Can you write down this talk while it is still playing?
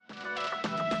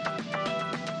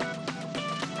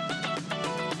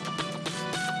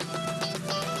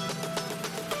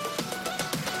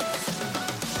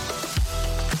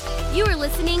You are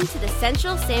listening to the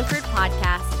Central Sanford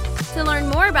Podcast. To learn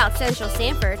more about Central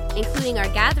Sanford, including our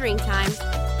gathering times,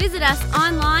 visit us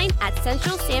online at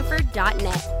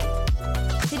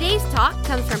centralsanford.net. Today's talk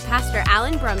comes from Pastor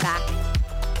Alan Brumbach.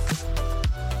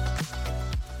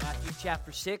 Matthew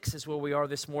chapter 6 is where we are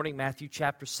this morning. Matthew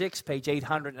chapter 6, page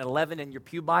 811 in your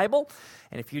pew Bible.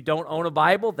 And if you don't own a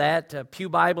Bible, that pew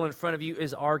Bible in front of you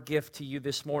is our gift to you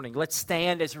this morning. Let's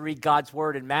stand as we read God's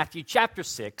word in Matthew chapter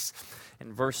 6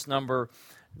 and verse number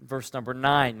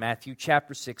 9. Matthew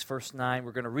chapter 6, verse 9.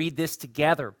 We're going to read this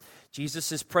together.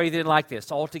 Jesus is prayed in like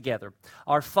this, all together.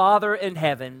 Our Father in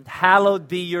heaven, hallowed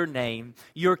be your name.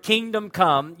 Your kingdom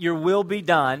come, your will be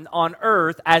done on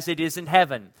earth as it is in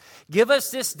heaven. Give us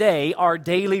this day our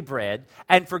daily bread,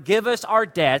 and forgive us our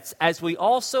debts as we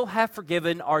also have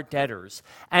forgiven our debtors.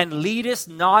 And lead us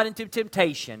not into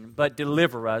temptation, but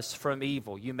deliver us from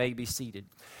evil. You may be seated.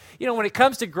 You know, when it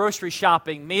comes to grocery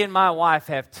shopping, me and my wife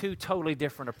have two totally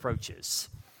different approaches.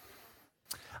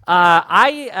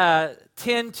 I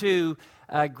tend to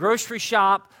grocery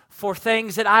shop for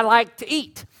things that I like to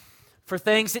eat, for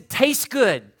things that taste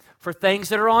good, for things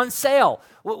that are on sale.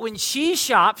 When she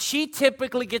shops, she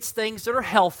typically gets things that are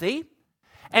healthy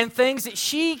and things that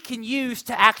she can use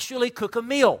to actually cook a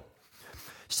meal.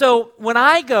 So when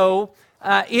I go,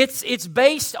 it's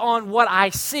based on what I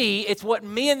see. It's what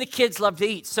me and the kids love to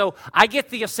eat. So I get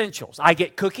the essentials. I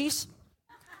get cookies,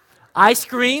 ice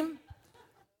cream,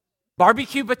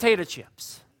 barbecue potato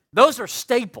chips. Those are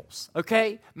staples,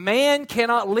 okay? Man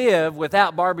cannot live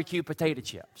without barbecue potato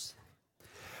chips.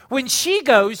 When she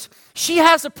goes, she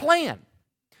has a plan.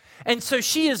 And so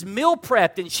she is meal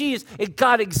prepped and she has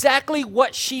got exactly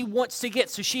what she wants to get.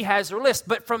 So she has her list.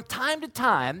 But from time to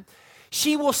time,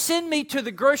 she will send me to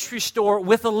the grocery store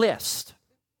with a list.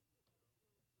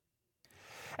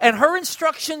 And her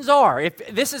instructions are,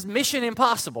 if this is mission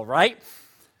impossible, right?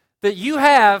 That you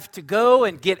have to go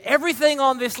and get everything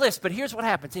on this list. But here's what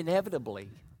happens. Inevitably,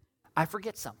 I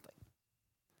forget something.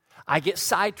 I get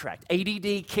sidetracked.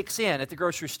 ADD kicks in at the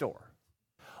grocery store.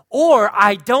 Or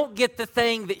I don't get the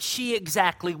thing that she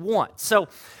exactly wants. So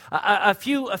a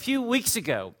few weeks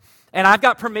ago, and I've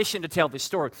got permission to tell this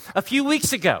story. A few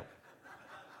weeks ago,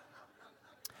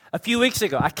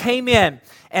 I came in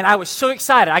and I was so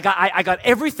excited. I got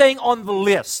everything on the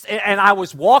list, and I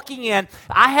was walking in.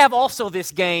 I have also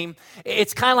this game.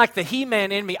 It's kind of like the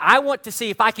He-Man in me. I want to see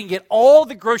if I can get all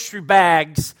the grocery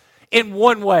bags in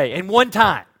one way, in one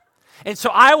time. And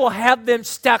so I will have them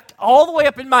stuck all the way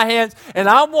up in my hands, and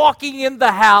I'm walking in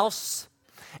the house,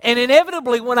 and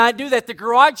inevitably when I do that, the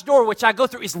garage door, which I go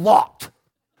through, is locked.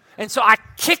 And so I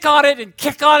kick on it,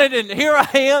 and here I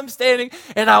am standing,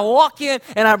 and I walk in,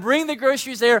 and I bring the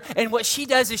groceries there, and what she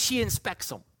does is she inspects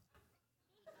them,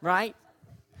 right?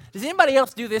 Does anybody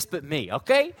else do this but me,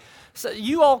 okay? So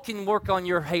you all can work on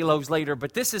your halos later,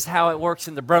 but this is how it works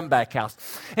in the Brumbach house.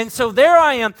 And so there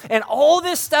I am, and all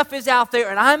this stuff is out there,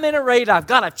 and I'm in a raid.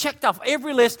 I've checked off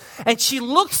every list, and she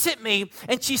looks at me,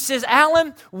 and she says,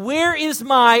 Alan, where is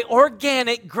my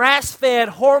organic, grass-fed,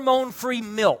 hormone-free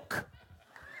milk?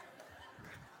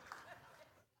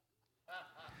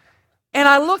 And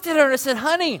I looked at her and I said,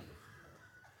 honey,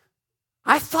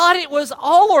 I thought it was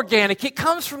all organic. It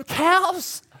comes from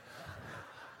cows.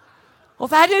 Well,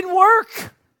 that didn't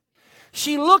work.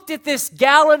 She looked at this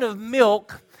gallon of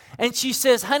milk and she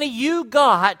says, honey, you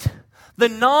got the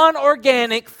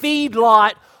non-organic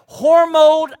feedlot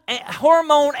hormone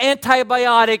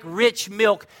antibiotic rich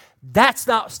milk. That's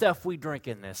not stuff we drink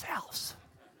in this house.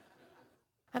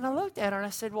 And I looked at her and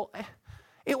I said, well,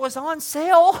 it was on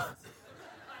sale.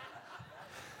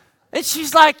 And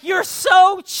she's like, you're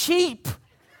so cheap.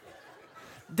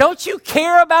 Don't you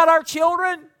care about our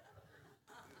children?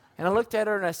 And I looked at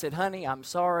her and I said, honey, I'm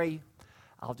sorry.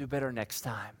 I'll do better next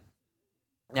time.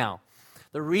 Now,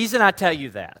 the reason I tell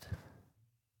you that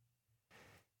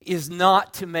is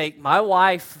not to make my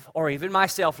wife or even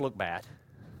myself look bad.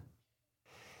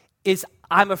 Is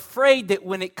I'm afraid that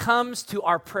when it comes to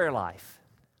our prayer life,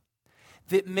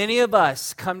 that many of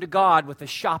us come to God with a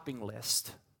shopping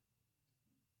list.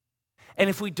 And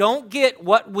if we don't get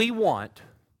what we want,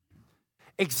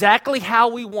 exactly how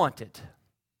we want it,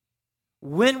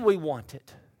 when we want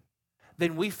it,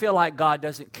 then we feel like God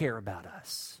doesn't care about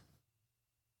us.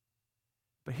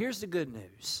 But here's the good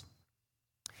news,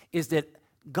 is that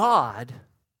God,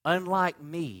 unlike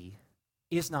me,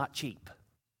 is not cheap.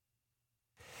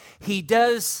 He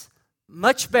does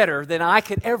much better than I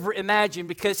could ever imagine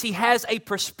because he has a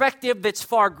perspective that's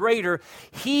far greater.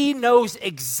 He knows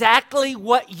exactly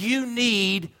what you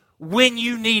need, when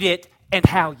you need it, and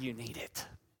how you need it.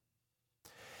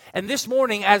 And this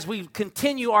morning, as we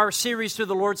continue our series through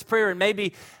the Lord's Prayer, and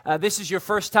maybe this is your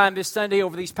first time this Sunday,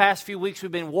 over these past few weeks,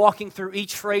 we've been walking through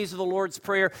each phrase of the Lord's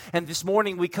Prayer, and this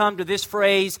morning we come to this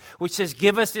phrase which says,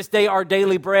 "Give us this day our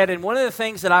daily bread." And one of the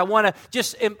things that I want to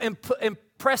just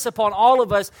impress upon all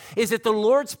of us is that the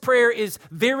Lord's Prayer is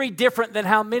very different than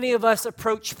how many of us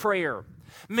approach prayer.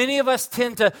 Many of us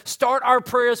tend to start our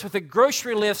prayers with a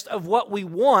grocery list of what we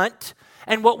want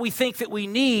and what we think that we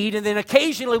need, and then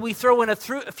occasionally we throw in a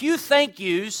few thank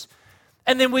yous,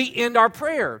 and then we end our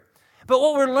prayer. But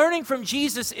what we're learning from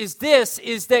Jesus is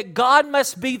that God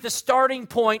must be the starting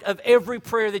point of every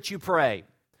prayer that you pray.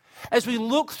 As we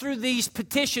look through these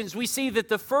petitions, we see that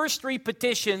the first three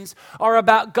petitions are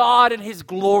about God and His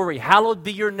glory. Hallowed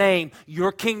be your name,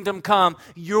 your kingdom come,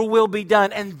 your will be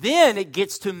done. And then it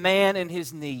gets to man and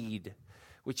his need,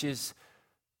 which is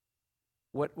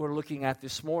what we're looking at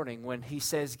this morning when He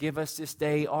says, "Give us this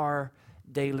day our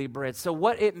daily bread." So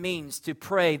what it means to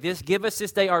pray this, "Give us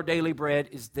this day our daily bread,"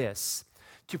 is this.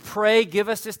 To pray, "Give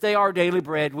us this day our daily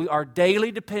bread," we are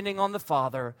daily depending on the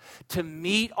Father to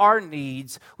meet our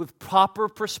needs with proper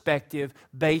perspective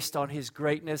based on His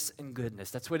greatness and goodness.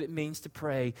 That's what it means to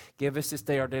pray, "Give us this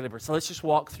day our daily bread." So let's just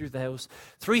walk through those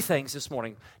three things this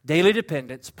morning. Daily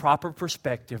dependence, proper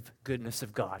perspective, goodness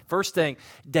of God. First thing,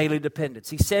 daily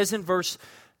dependence. He says in verse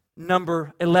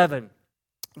number 11,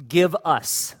 "Give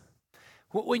us."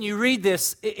 When you read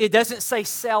this, it doesn't say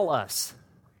sell us.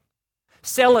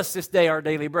 Sell us this day our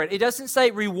daily bread. It doesn't say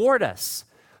reward us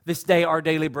this day our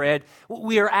daily bread.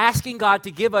 We are asking God to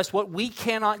give us what we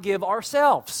cannot give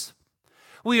ourselves.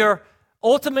 We are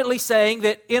ultimately saying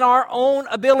that in our own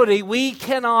ability, we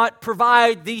cannot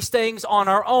provide these things on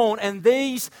our own, and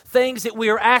these things that we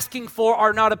are asking for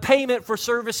are not a payment for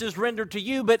services rendered to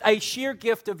you, but a sheer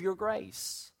gift of your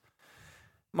grace.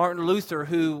 Martin Luther,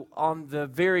 who on the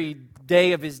very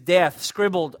day of his death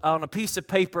scribbled on a piece of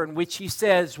paper in which he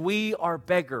says, "We are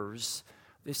beggars."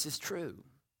 This is true.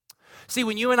 See,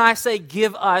 when you and I say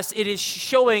 "give us," it is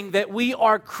showing that we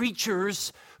are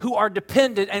creatures who are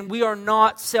dependent and we are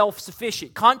not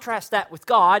self-sufficient. Contrast that with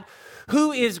God,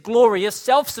 who is glorious,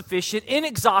 self-sufficient,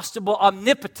 inexhaustible,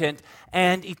 omnipotent,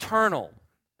 and eternal.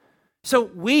 So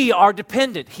we are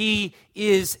dependent. He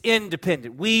is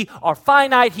independent. We are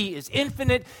finite. He is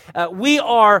infinite. We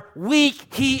are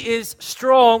weak. He is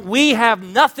strong. We have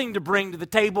nothing to bring to the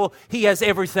table. He has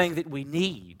everything that we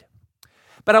need.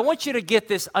 But I want you to get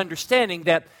this understanding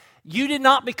that you did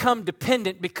not become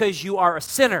dependent because you are a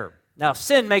sinner. Now,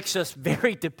 sin makes us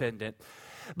very dependent.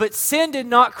 But sin did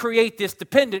not create this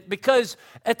dependent, because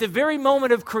at the very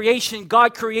moment of creation,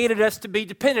 God created us to be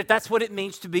dependent. That's what it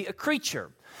means to be a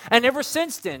creature. And ever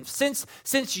since then,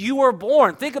 since you were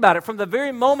born, think about it, from the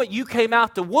very moment you came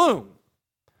out the womb,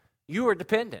 you are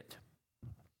dependent.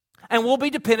 And we'll be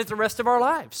dependent the rest of our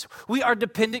lives. We are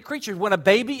dependent creatures. When a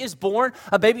baby is born,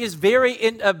 a baby is very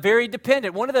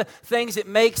dependent. One of the things that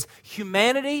makes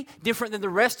humanity different than the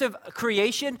rest of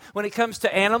creation when it comes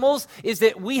to animals is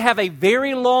that we have a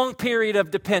very long period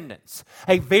of dependence.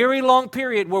 A very long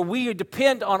period where we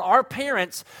depend on our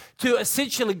parents to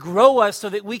essentially grow us so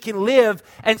that we can live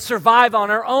and survive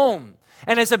on our own.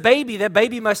 And as a baby, that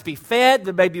baby must be fed,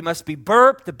 the baby must be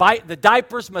burped, the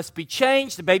diapers must be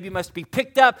changed, the baby must be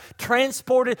picked up,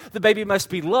 transported, the baby must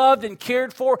be loved and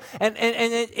cared for. And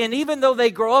even though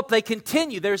they grow up, they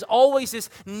continue. There's always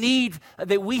this need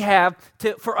that we have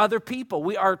for other people.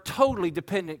 We are totally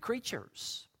dependent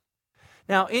creatures.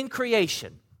 Now, in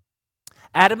creation,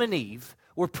 Adam and Eve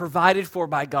were provided for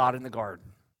by God in the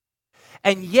garden.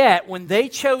 And yet, when they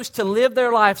chose to live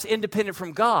their lives independent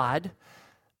from God,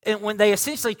 and when they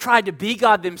essentially tried to be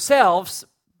God themselves,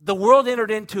 the world entered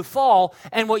into fall,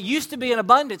 and what used to be an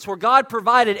abundance where God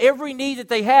provided every need that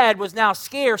they had was now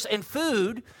scarce, and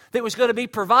food that was going to be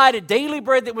provided, daily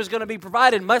bread that was going to be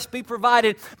provided, must be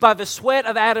provided by the sweat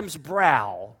of Adam's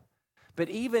brow. But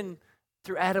even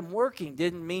through Adam working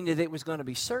didn't mean that it was going to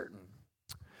be certain.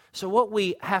 So what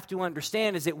we have to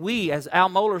understand is that we, as Al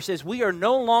Mohler says, we are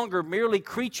no longer merely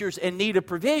creatures in need of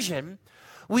provision.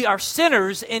 We are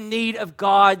sinners in need of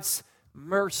God's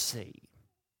mercy.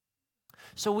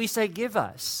 So we say, "Give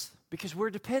us," because we're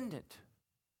dependent.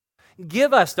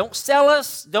 Give us. Don't sell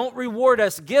us. Don't reward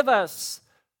us. Give us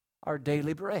our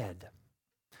daily bread.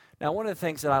 Now, one of the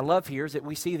things that I love here is that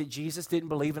we see that Jesus didn't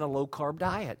believe in a low-carb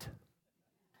diet.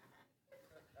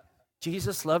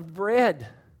 Jesus loved bread,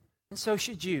 and so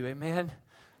should you. Amen?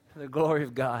 For the glory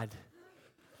of God.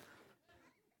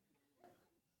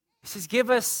 He says, "Give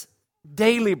us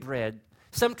daily bread."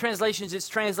 Some translations it's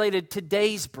translated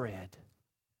today's bread.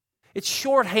 It's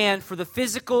shorthand for the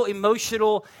physical,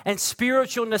 emotional, and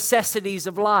spiritual necessities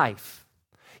of life.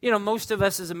 most of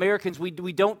us as Americans,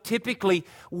 we don't typically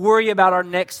worry about our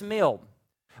next meal.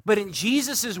 But in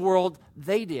Jesus' world,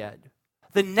 they did.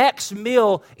 The next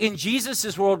meal in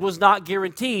Jesus' world was not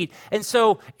guaranteed. And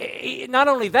so, not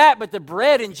only that, but the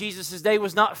bread in Jesus' day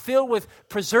was not filled with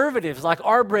preservatives like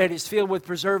our bread is filled with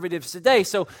preservatives today.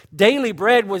 So, daily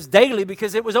bread was daily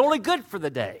because it was only good for the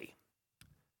day.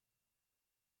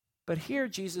 But here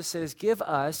Jesus says, give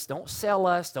us, don't sell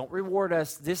us, don't reward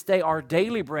us this day our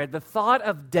daily bread. The thought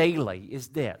of daily is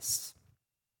this,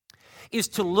 is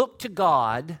to look to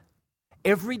God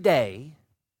every day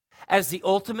as the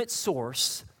ultimate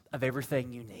source of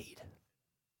everything you need.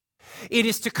 It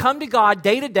is to come to God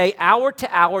day to day, hour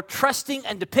to hour, trusting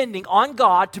and depending on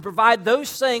God to provide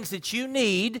those things that you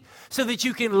need so that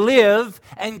you can live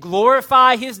and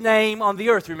glorify His name on the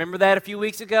earth. Remember that a few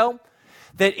weeks ago?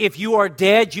 That if you are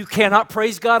dead, you cannot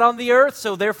praise God on the earth.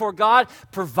 So therefore, God,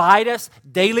 provide us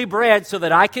daily bread so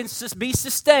that I can be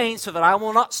sustained, so that I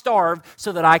will not starve,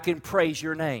 so that I can praise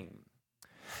your name.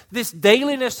 This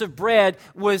dailiness of bread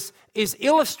is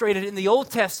illustrated in the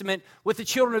Old Testament with the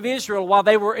children of Israel while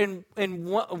they were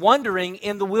wandering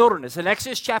in the wilderness. In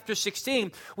Exodus chapter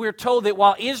 16, we are told that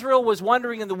while Israel was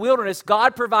wandering in the wilderness,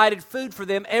 God provided food for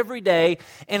them every day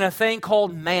in a thing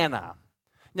called manna.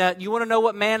 Now, you want to know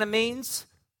what manna means?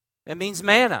 It means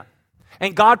manna.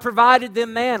 And God provided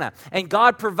them manna. And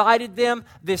God provided them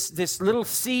this little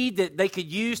seed that they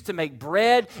could use to make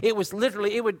bread. It was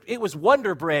literally, it was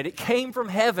wonder bread. It came from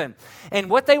heaven. And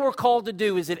what they were called to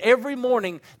do is that every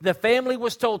morning the family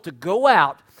was told to go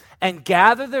out and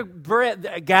gather the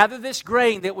bread, gather this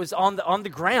grain that was on the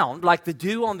ground, like the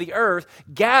dew on the earth.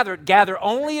 Gather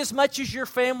only as much as your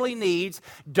family needs.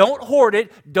 Don't hoard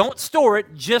it. Don't store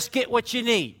it. Just get what you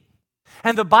need.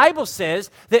 And the Bible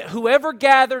says that whoever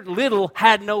gathered little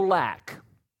had no lack.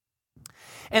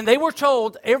 And they were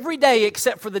told every day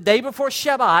except for the day before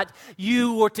Shabbat,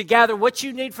 you were to gather what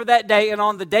you need for that day. And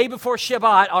on the day before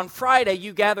Shabbat, on Friday,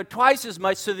 you gathered twice as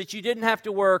much so that you didn't have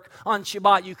to work on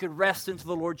Shabbat. You could rest into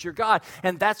the Lord your God.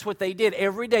 And that's what they did.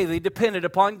 Every day they depended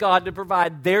upon God to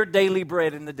provide their daily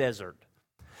bread in the desert.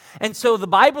 And so the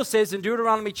Bible says in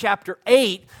Deuteronomy chapter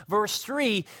 8, verse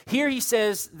 3, here he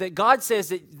says that God says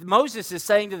that Moses is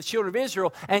saying to the children of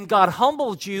Israel, and God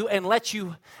humbled you and let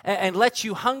you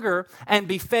hunger and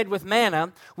be fed with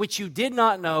manna, which you did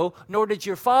not know, nor did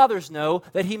your fathers know,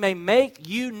 that he may make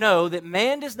you know that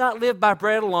man does not live by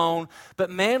bread alone, but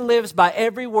man lives by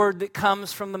every word that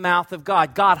comes from the mouth of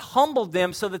God. God humbled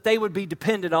them so that they would be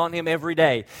dependent on him every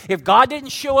day. If God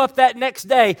didn't show up that next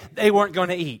day, they weren't going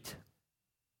to eat.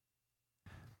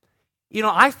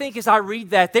 I think as I read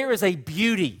that, there is a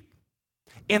beauty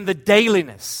in the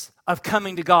dailiness of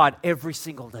coming to God every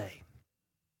single day.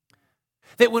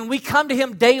 That when we come to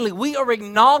Him daily, we are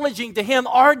acknowledging to Him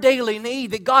our daily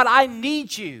need, that God, I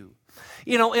need you.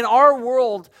 In our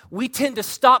world, we tend to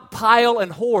stockpile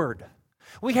and hoard.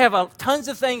 We have tons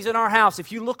of things in our house, if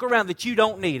you look around, that you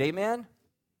don't need, amen?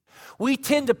 We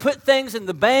tend to put things in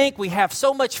the bank, we have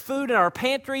so much food in our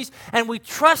pantries, and we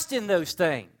trust in those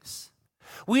things.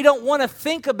 We don't want to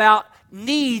think about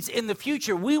needs in the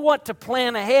future. We want to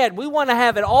plan ahead. We want to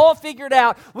have it all figured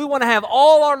out. We want to have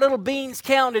all our little beans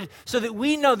counted so that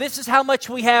we know this is how much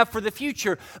we have for the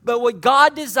future. But what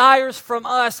God desires from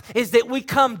us is that we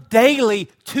come daily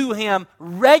to Him,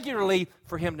 regularly,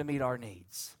 for Him to meet our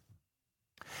needs.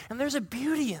 And there's a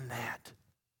beauty in that.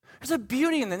 There's a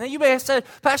beauty in that. Now you may have said,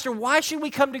 Pastor, why should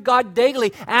we come to God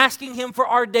daily asking Him for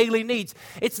our daily needs?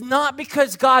 It's not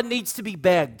because God needs to be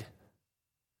begged.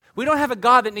 We don't have a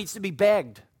God that needs to be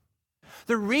begged.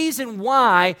 The reason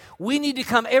why we need to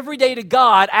come every day to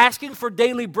God asking for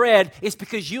daily bread is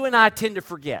because you and I tend to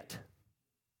forget.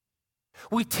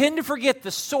 We tend to forget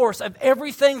the source of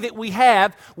everything that we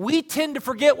have. We tend to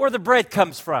forget where the bread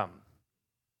comes from.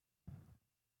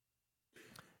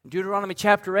 In Deuteronomy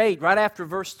chapter 8, right after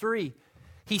verse 3,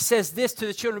 he says this to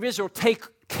the children of Israel, take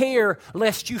care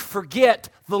lest you forget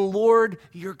the Lord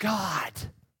your God.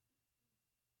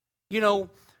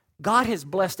 God has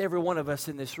blessed every one of us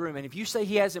in this room. And if you say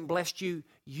He hasn't blessed you,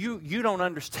 you don't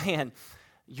understand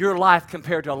your life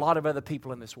compared to a lot of other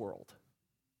people in this world.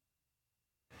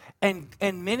 And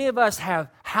many of us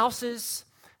have houses,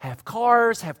 have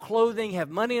cars, have clothing, have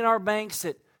money in our banks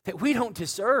that we don't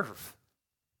deserve.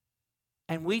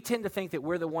 And we tend to think that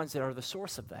we're the ones that are the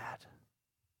source of that.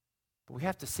 But we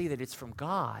have to see that it's from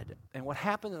God. And what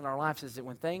happens in our lives is that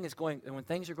when things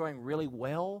are going really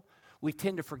well, we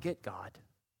tend to forget God.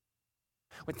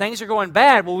 When things are going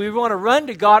bad, well, we want to run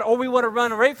to God or we want to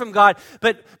run away from God,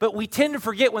 but we tend to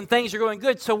forget when things are going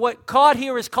good. So what God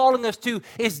here is calling us to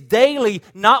is daily,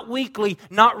 not weekly,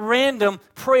 not random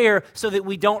prayer so that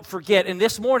we don't forget. And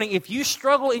this morning, if you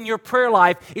struggle in your prayer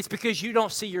life, it's because you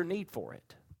don't see your need for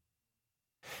it.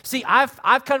 See,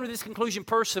 I've come to this conclusion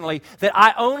personally that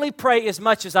I only pray as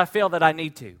much as I feel that I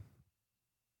need to.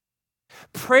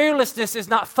 Prayerlessness is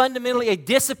not fundamentally a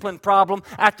discipline problem.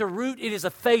 At the root, it is a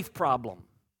faith problem.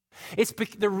 It's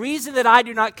the reason that I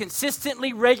do not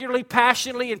consistently, regularly,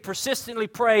 passionately, and persistently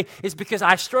pray is because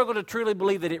I struggle to truly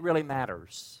believe that it really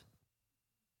matters.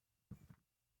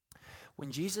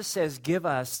 When Jesus says, give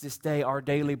us this day our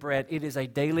daily bread, it is a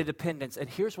daily dependence. And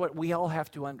here's what we all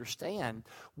have to understand.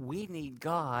 We need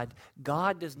God.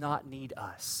 God does not need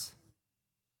us.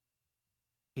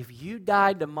 If you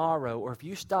died tomorrow or if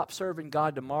you stopped serving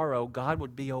God tomorrow, God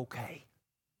would be okay.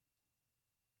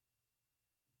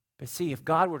 But see, if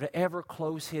God were to ever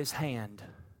close his hand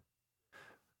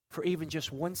for even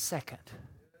just 1 second,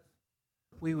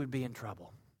 we would be in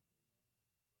trouble.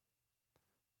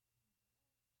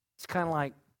 It's kind of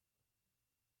like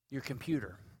your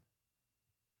computer.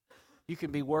 You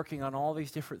can be working on all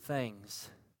these different things,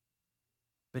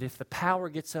 but if the power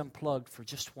gets unplugged for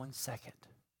just 1 second,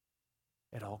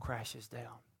 it all crashes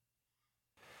down.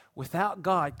 Without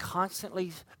God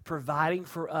constantly providing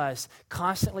for us,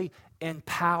 constantly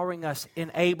empowering us,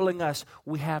 enabling us,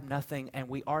 we have nothing and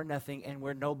we are nothing and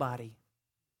we're nobody.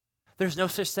 There's no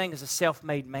such thing as a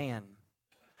self-made man.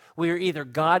 We are either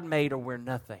God-made or we're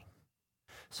nothing.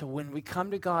 So when we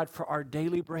come to God for our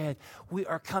daily bread, we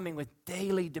are coming with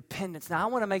daily dependence. Now, I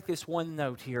want to make this one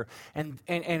note here. And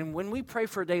when we pray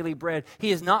for daily bread,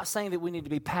 he is not saying that we need to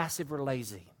be passive or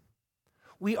lazy.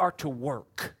 We are to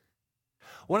work.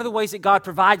 One of the ways that God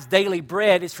provides daily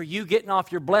bread is for you getting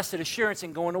off your blessed assurance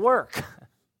and going to work.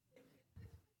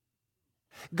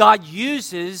 God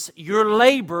uses your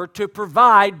labor to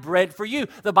provide bread for you.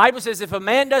 The Bible says if a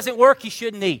man doesn't work, he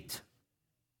shouldn't eat.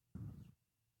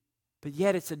 But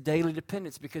yet it's a daily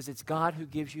dependence because it's God who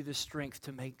gives you the strength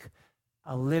to make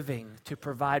a living, to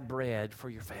provide bread for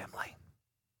your family.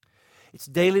 It's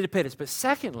daily dependence. But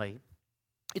secondly,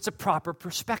 it's a proper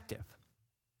perspective.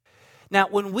 Now,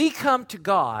 when we come to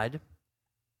God,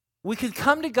 we can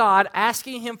come to God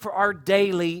asking him for our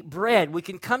daily bread. We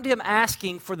can come to him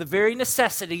asking for the very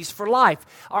necessities for life,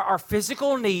 our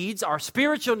physical needs, our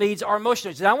spiritual needs, our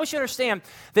emotional needs. And I want you to understand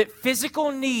that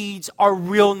physical needs are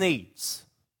real needs.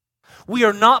 We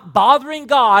are not bothering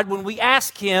God when we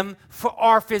ask him for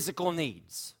our physical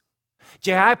needs.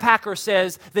 J.I. Packer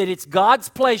says that it's God's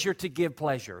pleasure to give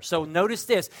pleasure. So notice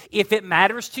this. If it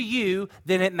matters to you,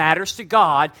 then it matters to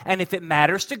God. And if it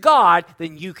matters to God,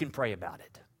 then you can pray about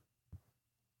it.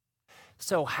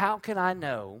 So how can I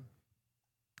know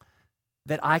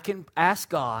that I can ask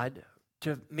God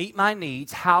to meet my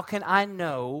needs? How can I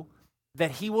know that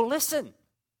he will listen?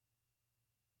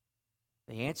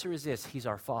 The answer is this. He's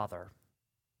our Father.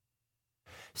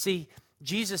 See,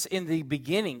 Jesus in the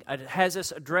beginning has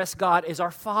us address God as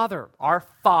our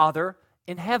Father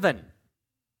in heaven.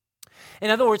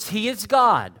 In other words, he is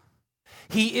God.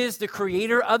 He is the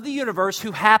creator of the universe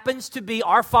who happens to be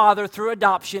our Father through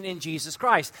adoption in Jesus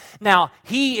Christ. Now,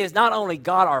 he is not only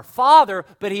God our Father,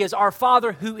 but he is our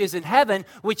Father who is in heaven,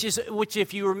 which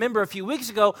if you remember a few weeks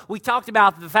ago, we talked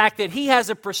about the fact that he has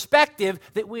a perspective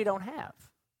that we don't have.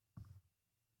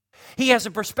 He has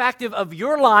a perspective of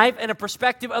your life and a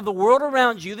perspective of the world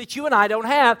around you that you and I don't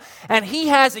have. And he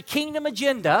has a kingdom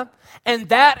agenda, and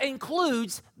that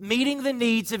includes meeting the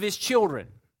needs of his children.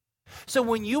 So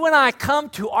when you and I come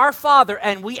to our Father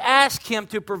and we ask him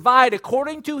to provide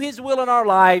according to his will in our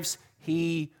lives,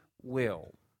 he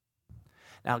will.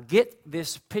 Now get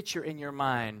this picture in your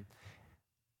mind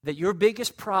that your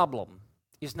biggest problem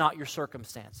is not your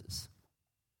circumstances.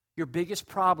 Your biggest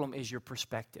problem is your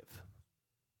perspective.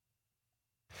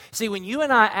 See, when you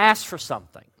and I ask for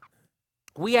something,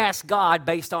 we ask God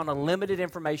based on a limited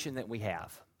information that we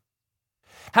have.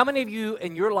 How many of you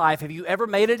in your life have you ever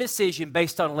made a decision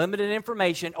based on limited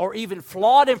information or even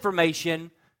flawed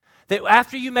information that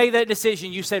after you made that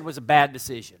decision you said was a bad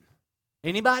decision?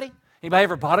 Anybody? Anybody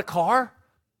ever bought a car?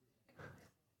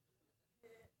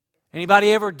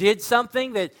 Anybody ever did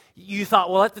something that you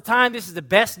thought, well, at the time, this is the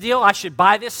best deal. I should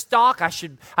buy this stock. I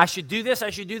should do this. I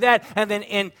should do that. And then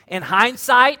in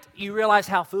hindsight, you realize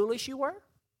how foolish you were?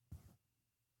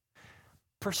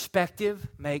 Perspective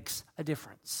makes a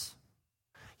difference.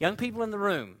 Young people in the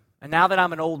room, and now that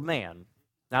I'm an old man,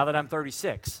 now that I'm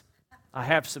 36, I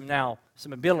have some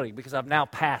ability because I've now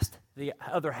passed the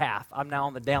other half. I'm now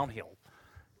on the downhill.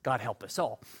 God help us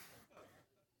all.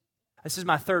 This is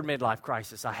my third midlife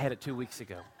crisis. I had it 2 weeks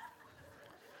ago.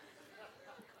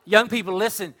 Young people,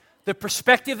 listen, the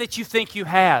perspective that you think you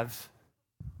have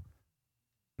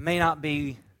may not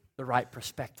be the right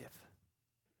perspective.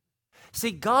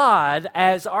 See, God,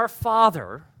 as our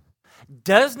Father,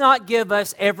 does not give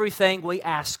us everything we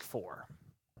ask for.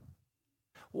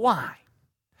 Why?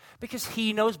 Because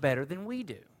He knows better than we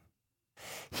do.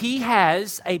 He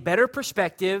has a better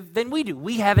perspective than we do.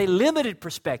 We have a limited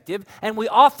perspective, and we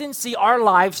often see our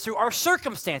lives through our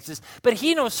circumstances. But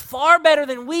He knows far better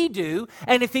than we do,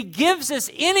 and if He gives us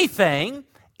anything,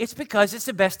 it's because it's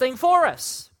the best thing for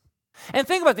us. And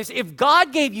think about this. If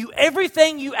God gave you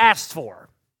everything you asked for,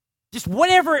 just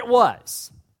whatever it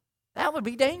was, that would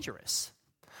be dangerous.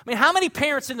 I mean, how many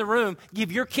parents in the room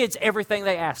give your kids everything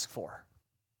they ask for?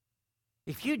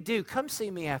 If you do, come see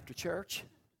me after church.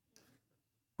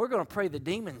 We're going to pray the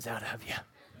demons out of you.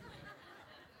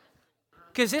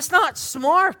 Because it's not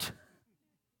smart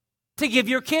to give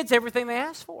your kids everything they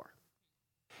ask for.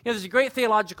 You know, there's a great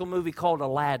theological movie called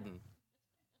Aladdin.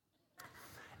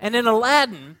 And in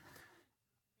Aladdin,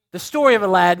 the story of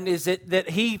Aladdin is that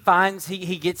he finds,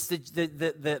 he gets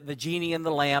the genie in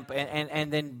the lamp,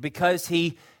 and then because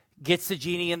he gets the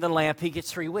genie in the lamp, he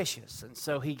gets 3 wishes. And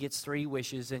so he gets 3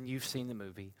 wishes, and you've seen the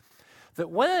movie. That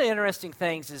one of the interesting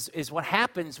things is what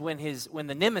happens when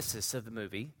the nemesis of the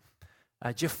movie,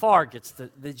 Jafar, gets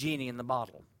the genie in the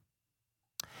bottle.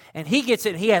 And he gets it,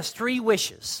 and he has 3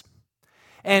 wishes.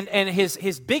 And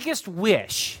his biggest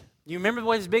wish, you remember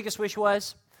what his biggest wish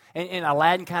was? And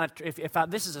Aladdin kind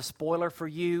of, this is a spoiler for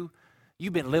you,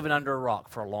 you've been living under a rock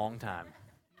for a long time.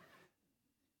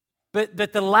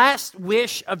 But the last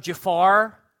wish of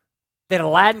Jafar that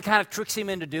Aladdin kind of tricks him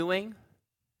into doing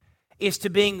is to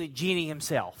being the genie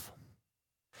himself.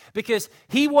 Because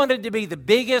he wanted to be the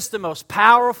biggest, the most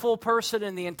powerful person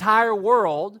in the entire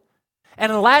world.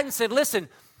 And Aladdin said, listen,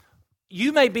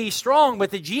 you may be strong,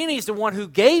 but the genie is the one who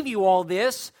gave you all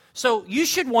this, so you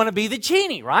should want to be the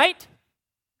genie, right?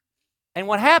 And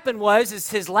what happened was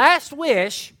his last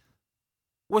wish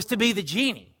was to be the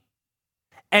genie.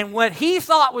 And what he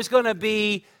thought was going to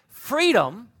be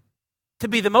freedom, to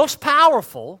be the most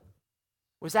powerful,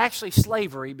 was actually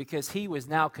slavery, because he was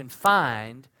now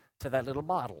confined to that little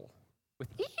bottle with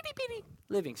itty-bitty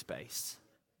living space.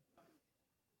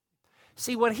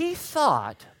 See, what he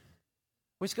thought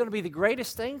was going to be the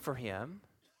greatest thing for him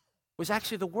was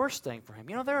actually the worst thing for him.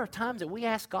 You know, there are times that we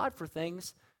ask God for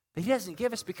things that He doesn't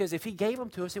give us because if He gave them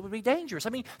to us, it would be dangerous. I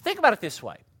mean, think about it this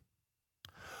way.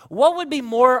 What would be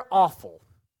more awful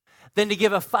than to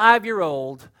give a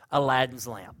 5-year-old Aladdin's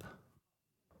lamp?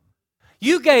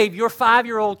 You gave your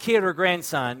 5-year-old kid or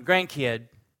grandkid,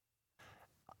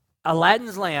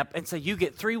 Aladdin's lamp and say, you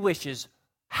get 3 wishes.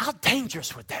 How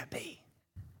dangerous would that be?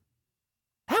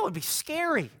 That would be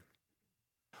scary.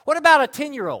 What about a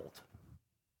 10-year-old?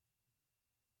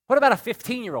 What about a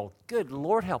 15-year-old? Good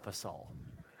Lord, help us all.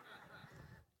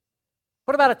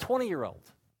 What about a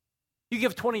 20-year-old? You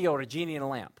give a 20-year-old a genie and a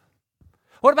lamp.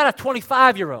 What about a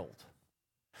 25-year-old?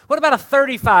 What about a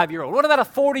 35-year-old? What about a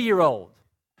 40-year-old?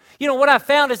 You know, what I've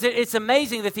found is that it's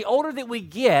amazing that the older that we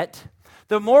get,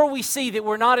 the more we see that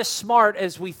we're not as smart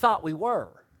as we thought we were.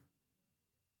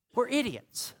 We're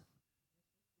idiots.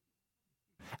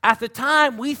 At the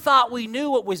time, we thought we knew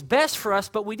what was best for us,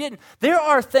 but we didn't. There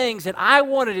are things that I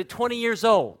wanted at 20 years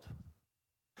old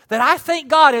that I thank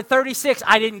God at 36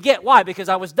 I didn't get. Why? Because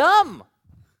I was dumb.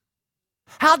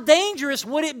 How dangerous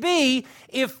would it be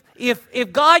if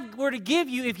God were to give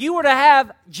you, if you were to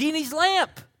have genie's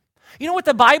lamp? You know what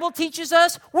the Bible teaches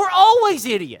us? We're always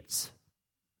idiots.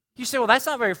 You say, well, that's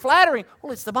not very flattering.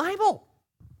 Well, it's the Bible.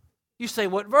 You say,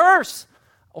 what verse?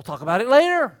 We'll talk about it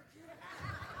later.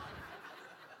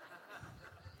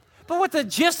 But what the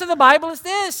gist of the Bible is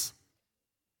this.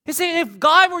 You see, if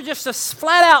God were just to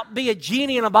flat out be a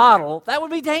genie in a bottle, that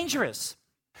would be dangerous.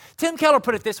 Tim Keller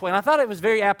put it this way, and I thought it was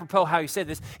very apropos how he said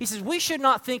this. He says, we should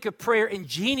not think of prayer in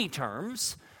genie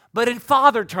terms, but in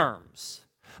father terms.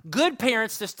 Good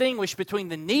parents distinguish between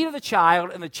the need of the child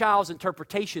and the child's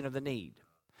interpretation of the need.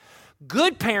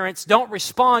 Good parents don't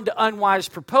respond to unwise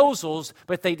proposals,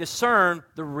 but they discern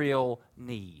the real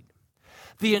need.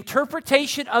 The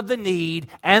interpretation of the need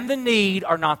and the need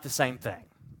are not the same thing.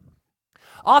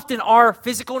 Often our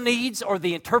physical needs or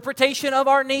the interpretation of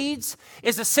our needs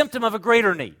is a symptom of a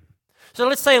greater need. So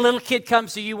let's say a little kid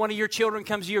comes to you, one of your children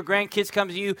comes to you, your grandkids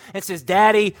comes to you and says,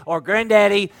 Daddy or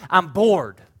Granddaddy, I'm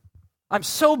bored. I'm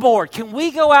so bored. Can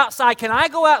we go outside? Can I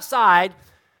go outside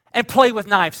and play with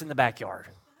knives in the backyard?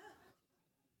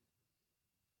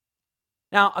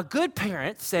 Now, a good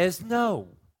parent says no.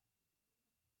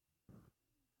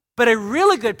 But a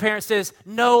really good parent says,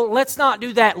 no, let's not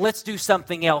do that. Let's do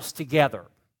something else together.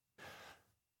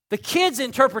 The kid's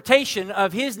interpretation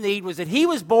of his need was that he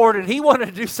was bored and he wanted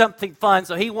to do something fun,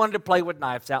 so he wanted to play with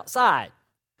knives outside.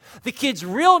 The kid's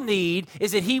real need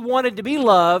is that he wanted to be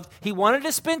loved, he wanted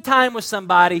to spend time with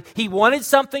somebody, he wanted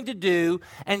something to do,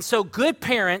 and so good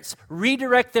parents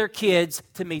redirect their kids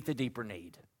to meet the deeper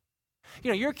need. You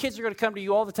know, your kids are going to come to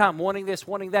you all the time wanting this,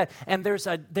 wanting that, and there's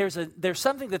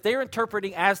something that they're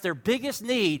interpreting as their biggest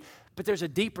need, but there's a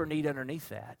deeper need underneath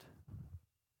that.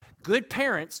 Good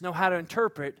parents know how to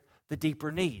interpret the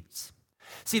deeper needs.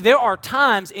 See, there are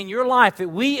times in your life that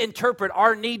we interpret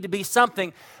our need to be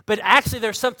something, but actually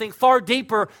there's something far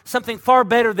deeper, something far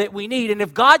better that we need. And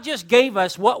if God just gave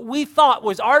us what we thought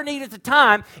was our need at the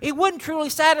time, it wouldn't truly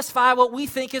satisfy what we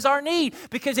think is our need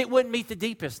because it wouldn't meet the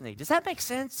deepest need. Does that make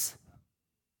sense?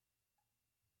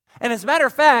 And as a matter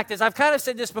of fact, as I've kind of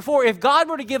said this before, if God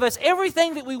were to give us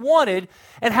everything that we wanted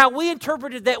and how we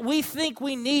interpreted that we think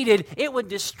we needed, it would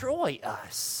destroy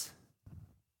us.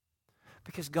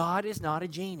 Because God is not a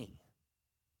genie.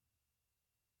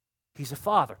 He's a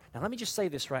father. Now let me just say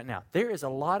this right now. There is a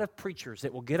lot of preachers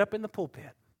that will get up in the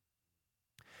pulpit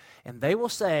and they will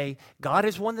say, God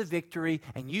has won the victory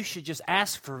and you should just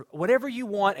ask for whatever you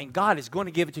want and God is going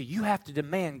to give it to you. You have to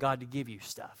demand God to give you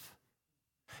stuff.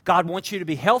 God wants you to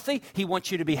be healthy. He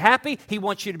wants you to be happy. He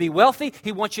wants you to be wealthy.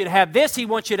 He wants you to have this. He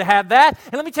wants you to have that.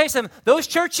 And let me tell you something. Those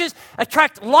churches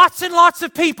attract lots and lots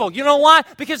of people. You know why?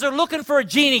 Because they're looking for a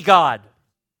genie God.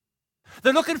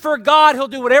 They're looking for a God who'll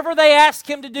do whatever they ask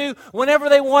him to do, whenever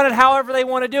they want it, however they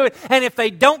want to do it. And if they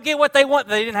don't get what they want,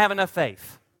 they didn't have enough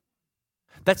faith.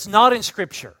 That's not in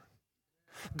Scripture.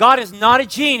 God is not a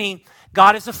genie.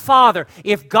 God is a father.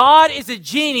 If God is a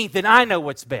genie, then I know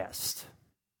what's best.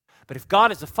 But if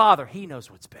God is a father, he knows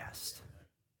what's best.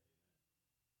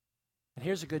 And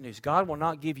here's the good news. God will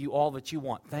not give you all that you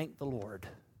want. Thank the Lord.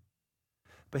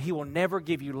 But he will never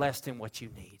give you less than what you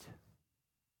need.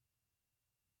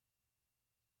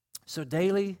 So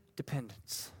daily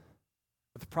dependence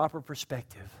with a proper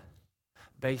perspective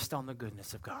based on the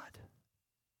goodness of God.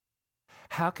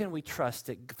 How can we trust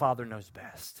that Father knows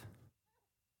best?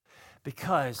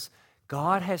 Because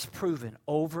God has proven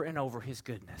over and over his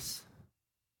goodness.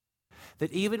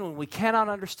 That even when we cannot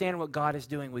understand what God is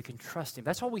doing, we can trust him.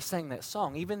 That's why we sang that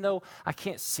song. Even though I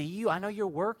can't see you, I know you're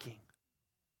working.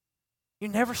 You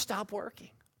never stop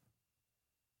working.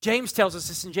 James tells us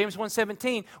this in James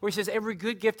 1:17, where he says, every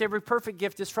good gift, every perfect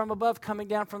gift is from above, coming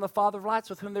down from the Father of lights,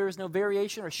 with whom there is no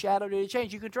variation or shadow to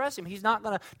change. You can trust him. He's not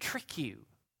going to trick you.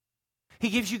 He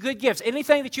gives you good gifts.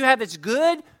 Anything that you have that's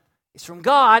good is from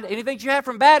God. Anything that you have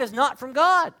from bad is not from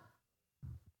God.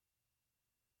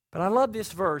 But I love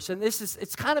this verse, and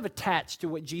it's kind of attached to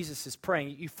what Jesus is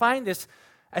praying. You find this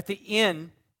at the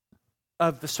end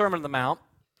of the Sermon on the Mount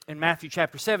in Matthew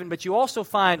chapter 7, but you also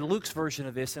find Luke's version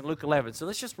of this in Luke 11. So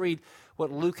let's just read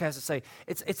what Luke has to say.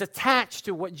 It's attached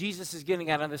to what Jesus is getting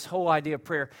at on this whole idea of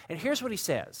prayer. And here's what he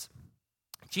says.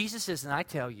 Jesus says, and I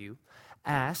tell you,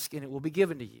 ask and it will be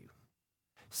given to you.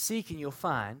 Seek and you'll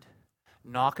find.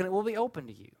 Knock and it will be open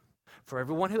to you. For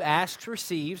everyone who asks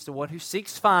receives, the one who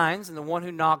seeks finds, and the one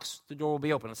who knocks, the door will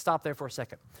be open. Let's stop there for a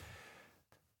second.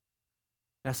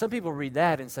 Now, some people read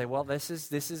that and say, well, this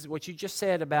is what you just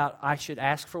said about I should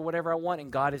ask for whatever I want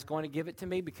and God is going to give it to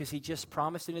me because he just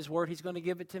promised in his word he's going to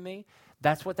give it to me.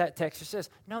 That's what that text says.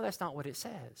 No, that's not what it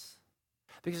says.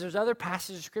 Because there's other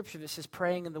passages of Scripture that says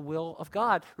praying in the will of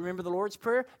God. Remember the Lord's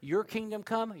Prayer? Your kingdom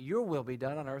come, your will be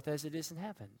done on earth as it is in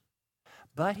heaven.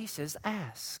 But he says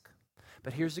ask.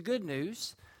 But here's the good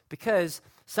news, because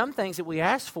some things that we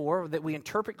ask for, that we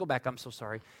interpret,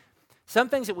 some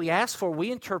things that we ask for,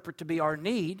 we interpret to be our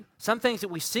need. Some things that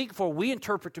we seek for, we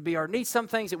interpret to be our need. Some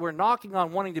things that we're knocking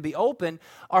on, wanting to be open,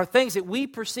 are things that we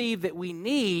perceive that we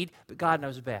need, but God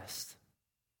knows best.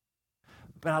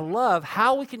 But I love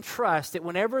how we can trust that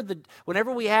whenever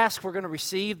we ask, we're going to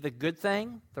receive the good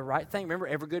thing, the right thing. Remember,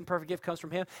 every good and perfect gift comes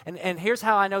from him. And here's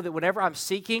how I know that whenever I'm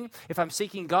seeking, if I'm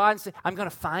seeking God, I'm going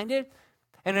to find it.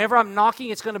 And whenever I'm knocking,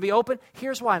 it's going to be open.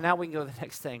 Here's why. Now we can go to the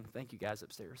next thing. Thank you guys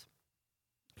upstairs.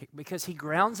 Because he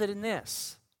grounds it in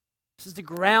this. This is the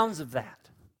grounds of that.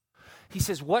 He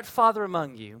says, what father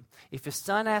among you, if his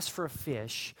son asks for a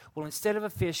fish, will instead of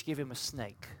a fish give him a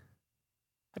snake?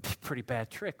 That'd be a pretty bad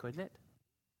trick, wouldn't it?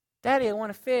 Daddy, I want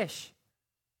a fish.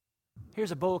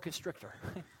 Here's a boa constrictor.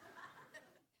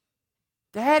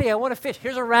 Daddy, I want a fish.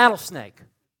 Here's a rattlesnake.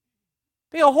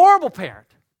 Be a horrible parent.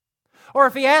 Or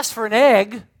if he asks for an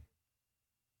egg,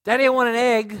 Daddy, I want an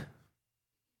egg.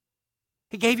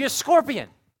 He gave you a scorpion.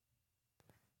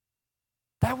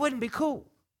 That wouldn't be cool.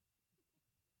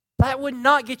 that would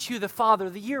not get you the Father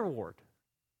of the Year award.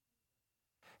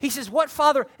 He says, what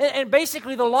father? And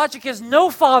basically the logic is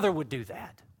no father would do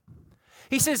that.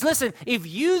 He says, listen, if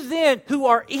you then who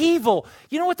are evil,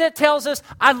 you know what that tells us?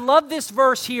 I love this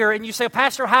verse here. And you say,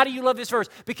 Pastor, how do you love this verse?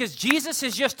 Because Jesus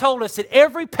has just told us that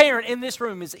every parent in this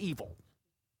room is evil.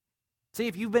 See,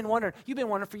 if you've been wondering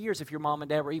for years if your mom and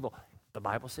dad were evil. The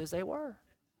Bible says they were.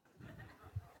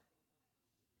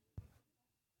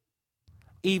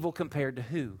 Evil compared to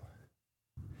who?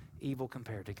 Evil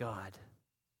compared to God.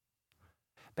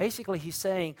 Basically, he's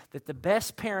saying that the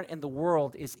best parent in the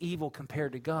world is evil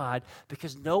compared to God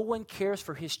because no one cares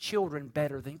for his children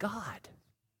better than God.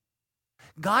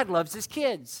 God loves his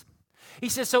kids. He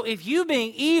says, so if you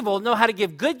being evil know how to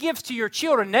give good gifts to your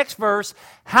children, next verse,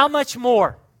 how much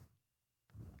more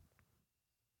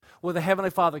will the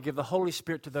Heavenly Father give the Holy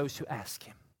Spirit to those who ask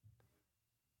him?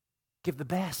 Give the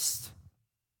best.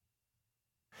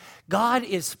 God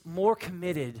is more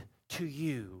committed to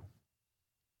you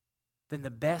than the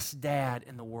best dad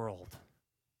in the world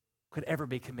could ever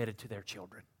be committed to their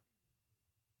children.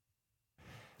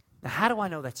 Now, how do I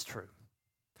know that's true?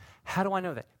 How do I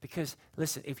know that? Because,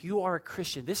 listen, if you are a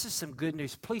Christian, this is some good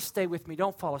news. Please stay with me.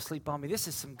 Don't fall asleep on me. This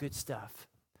is some good stuff.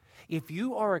 If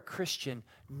you are a Christian,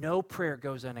 no prayer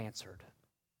goes unanswered.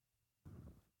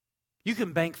 You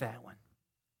can bank that one.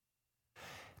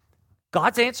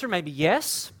 God's answer may be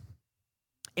yes,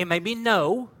 it may be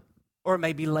no, or it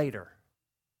may be later.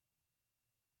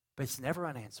 But it's never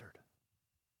unanswered.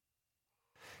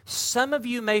 Some of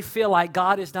you may feel like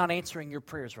God is not answering your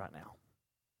prayers right now.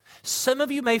 Some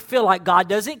of you may feel like God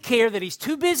doesn't care, that he's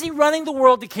too busy running the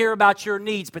world to care about your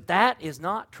needs, but that is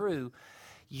not true.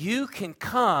 You can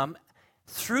come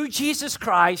through Jesus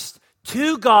Christ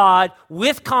to God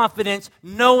with confidence,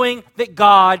 knowing that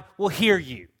God will hear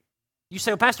you. You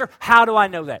say, well, Pastor, how do I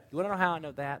know that? You want to know how I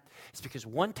know that? It's because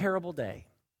one terrible day,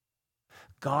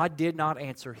 God did not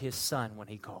answer his son when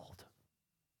he called.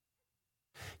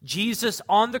 Jesus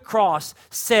on the cross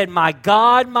said, my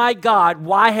God,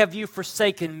 why have you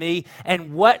forsaken me?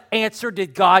 And what answer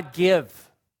did God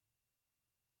give?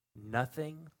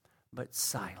 Nothing but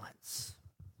silence.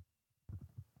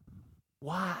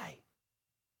 Why?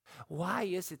 Why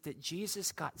is it that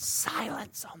Jesus got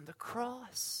silence on the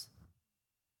cross?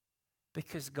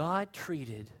 Because God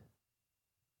treated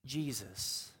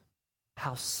Jesus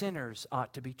how sinners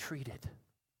ought to be treated.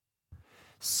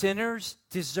 Sinners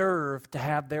deserve to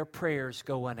have their prayers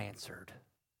go unanswered.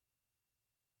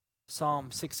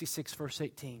 Psalm 66, verse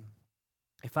 18.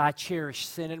 If I cherish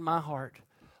sin in my heart,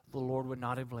 the Lord would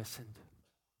not have listened.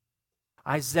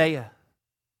 Isaiah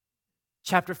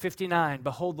chapter 59.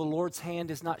 Behold, the Lord's hand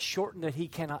is not shortened that he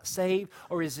cannot save,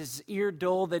 or is his ear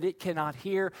dull that it cannot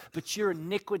hear, but your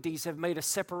iniquities have made a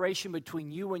separation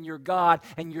between you and your God,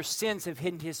 and your sins have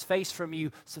hidden his face from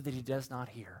you so that he does not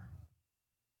hear.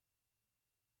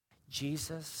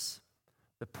 Jesus,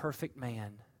 the perfect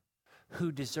man,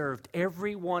 who deserved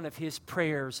every one of his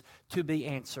prayers to be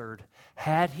answered,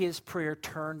 had his prayer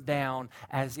turned down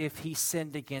as if he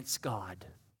sinned against God.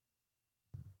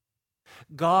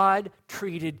 God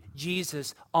treated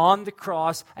Jesus on the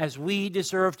cross as we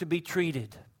deserve to be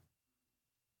treated.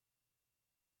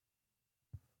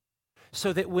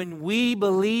 So that when we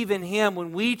believe in him,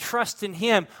 when we trust in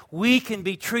him, we can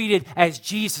be treated as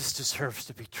Jesus deserves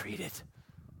to be treated.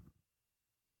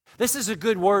 This is a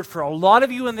good word for a lot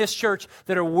of you in this church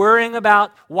that are worrying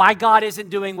about why God isn't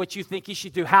doing what you think he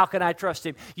should do. How can I trust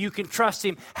him? You can trust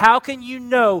him. How can you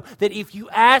know that if you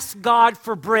ask God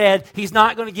for bread, he's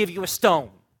not going to give you a stone?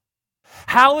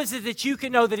 How is it that you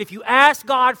can know that if you ask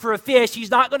God for a fish, he's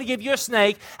not going to give you a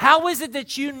snake? How is it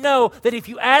that you know that if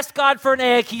you ask God for an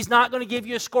egg, he's not going to give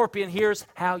you a scorpion? Here's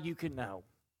how you can know.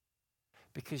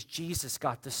 Because Jesus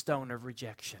got the stone of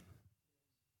rejection.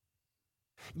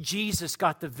 Jesus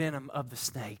got the venom of the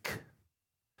snake.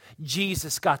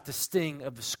 Jesus got the sting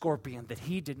of the scorpion that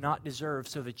he did not deserve,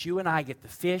 so that you and I get the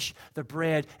fish, the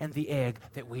bread, and the egg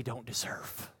that we don't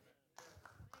deserve.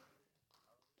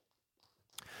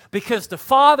 Because the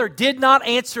Father did not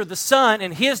answer the Son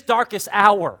in his darkest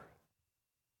hour,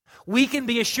 we can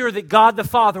be assured that God the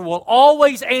Father will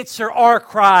always answer our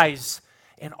cries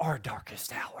in our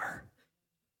darkest hour.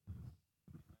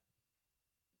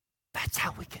 That's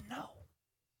how we can know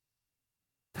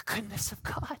the goodness of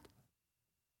God.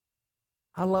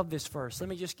 I love this verse. Let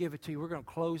me just give it to you. We're going to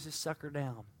close this sucker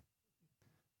down.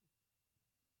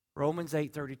 Romans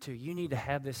 8:32. You need to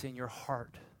have this in your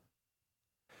heart.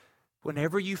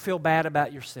 Whenever you feel bad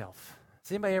about yourself,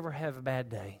 does anybody ever have a bad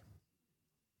day?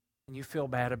 And you feel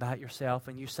bad about yourself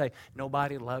and you say,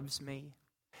 nobody loves me.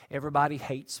 Everybody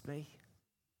hates me.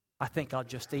 I think I'll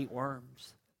just eat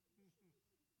worms.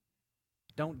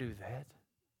 Don't do that.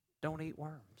 Don't eat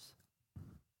worms.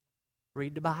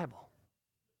 Read the Bible.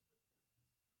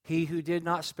 He who did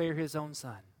not spare his own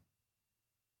son.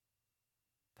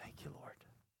 Thank you, Lord.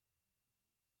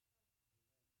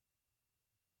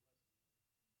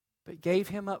 But gave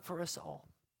him up for us all.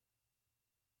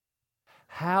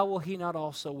 How will he not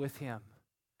also with him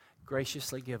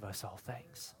graciously give us all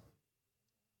things?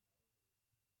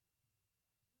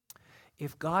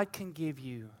 If God can give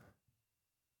you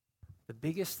the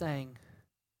biggest thing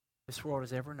this world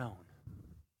has ever known,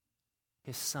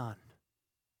 His Son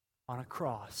on a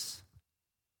cross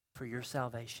for your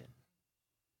salvation,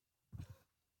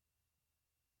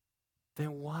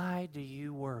 then why do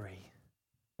you worry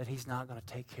that He's not going to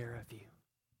take care of you?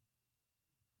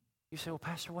 You say, well,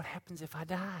 Pastor, what happens if I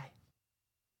die?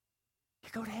 You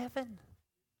go to heaven.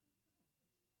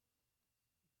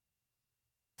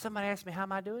 Somebody asked me, how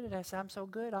am I doing today? I said, I'm so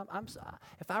good.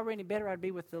 If I were any better, I'd be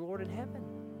with the Lord in heaven.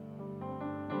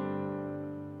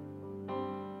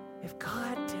 If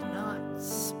God did not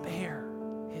spare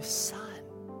His Son,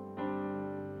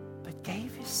 but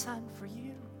gave His Son for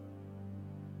you,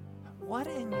 what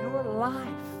in your life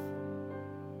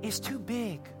is too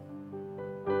big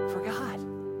for God?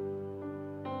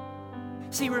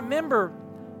 See, remember,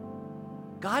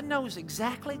 God knows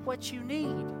exactly what you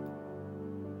need.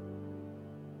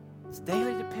 It's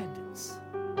daily dependence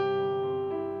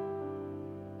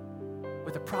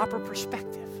with a proper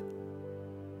perspective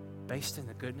based in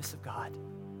the goodness of God.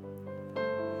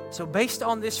 So based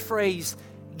on this phrase,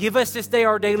 give us this day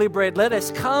our daily bread, let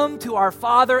us come to our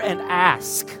Father and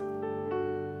ask.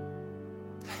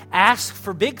 Ask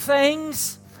for big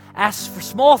things, ask for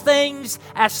small things,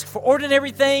 ask for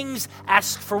ordinary things,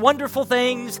 ask for wonderful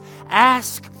things,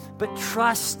 ask, but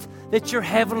trust that your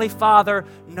Heavenly Father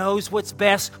knows what's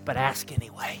best, but ask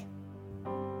anyway.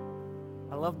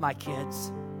 I love my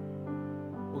kids.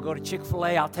 We'll go to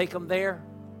Chick-fil-A. I'll take them there.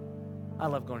 I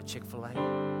love going to Chick-fil-A.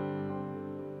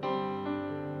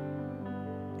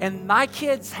 And my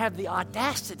kids have the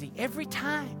audacity every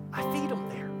time I feed them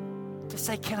there to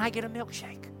say, can I get a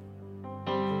milkshake?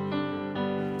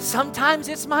 Sometimes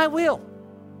it's my will.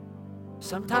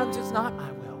 Sometimes it's not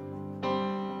my will.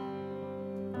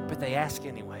 But they ask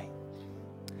anyway.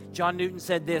 John Newton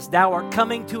said this, thou art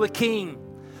coming to a king,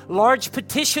 large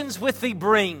petitions with thee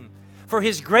bring, for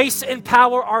his grace and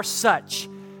power are such,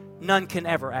 none can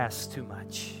ever ask too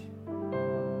much.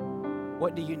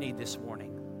 What do you need this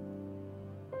morning?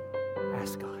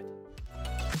 Ask God.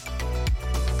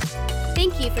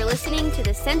 Thank you for listening to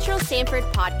the Central Sanford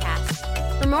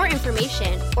Podcast. For more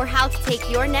information or how to take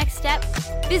your next step,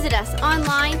 visit us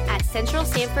online at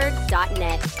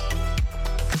centralsanford.net.